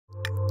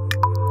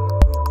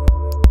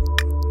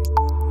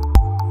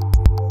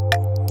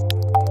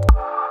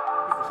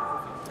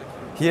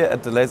Here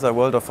at the Laser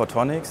World of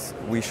Photonics,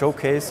 we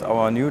showcase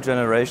our new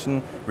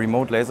generation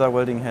remote laser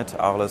welding head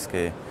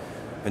RLSK.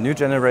 The new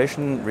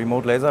generation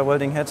remote laser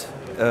welding head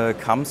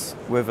comes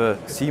with a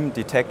seam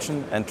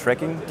detection and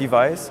tracking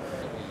device,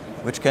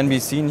 which can be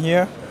seen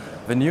here.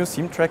 The new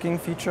seam tracking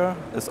feature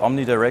is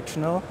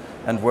omnidirectional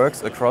and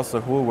works across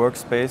the whole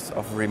workspace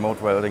of a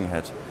remote welding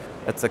head.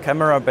 It's a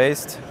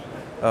camera-based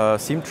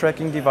seam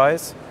tracking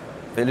device.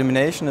 The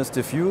illumination is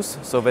diffuse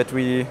so that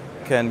we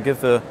can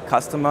give the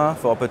customer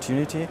the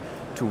opportunity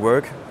to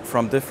work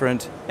from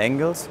different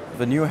angles.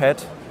 The new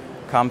head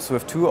comes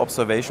with two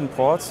observation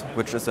ports,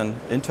 which is an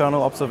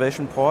internal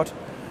observation port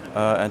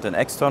and an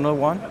external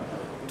one,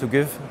 to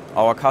give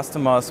our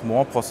customers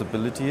more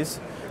possibilities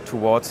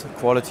towards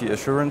quality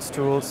assurance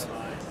tools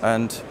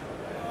and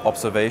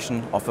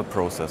observation of the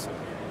process.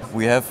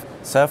 We have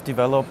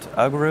self-developed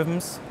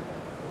algorithms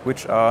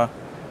which are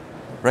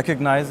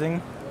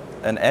recognizing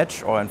an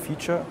edge or a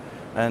feature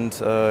and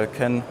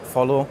can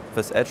follow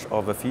this edge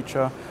or the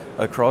feature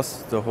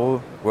across the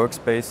whole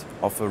workspace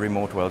of a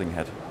remote welding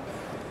head.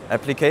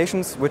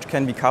 Applications which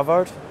can be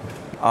covered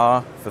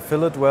are the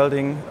fillet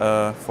welding,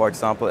 for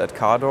example at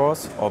car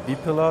doors or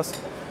B-pillars,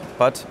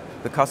 but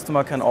the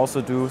customer can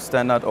also do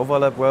standard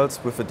overlap welds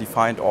with a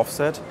defined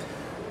offset,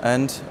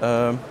 and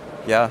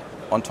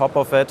on top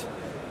of that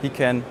he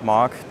can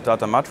mark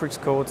data matrix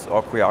codes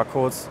or QR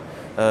codes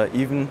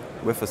even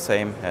with the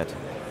same head.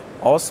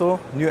 Also,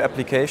 new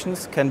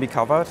applications can be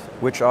covered,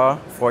 which are,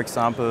 for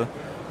example,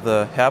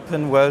 the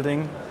hairpin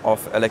welding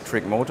of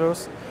electric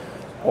motors,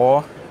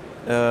 or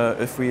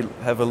if we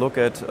have a look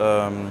at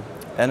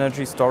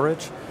energy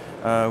storage,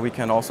 we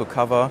can also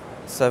cover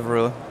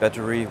several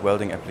battery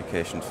welding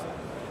applications.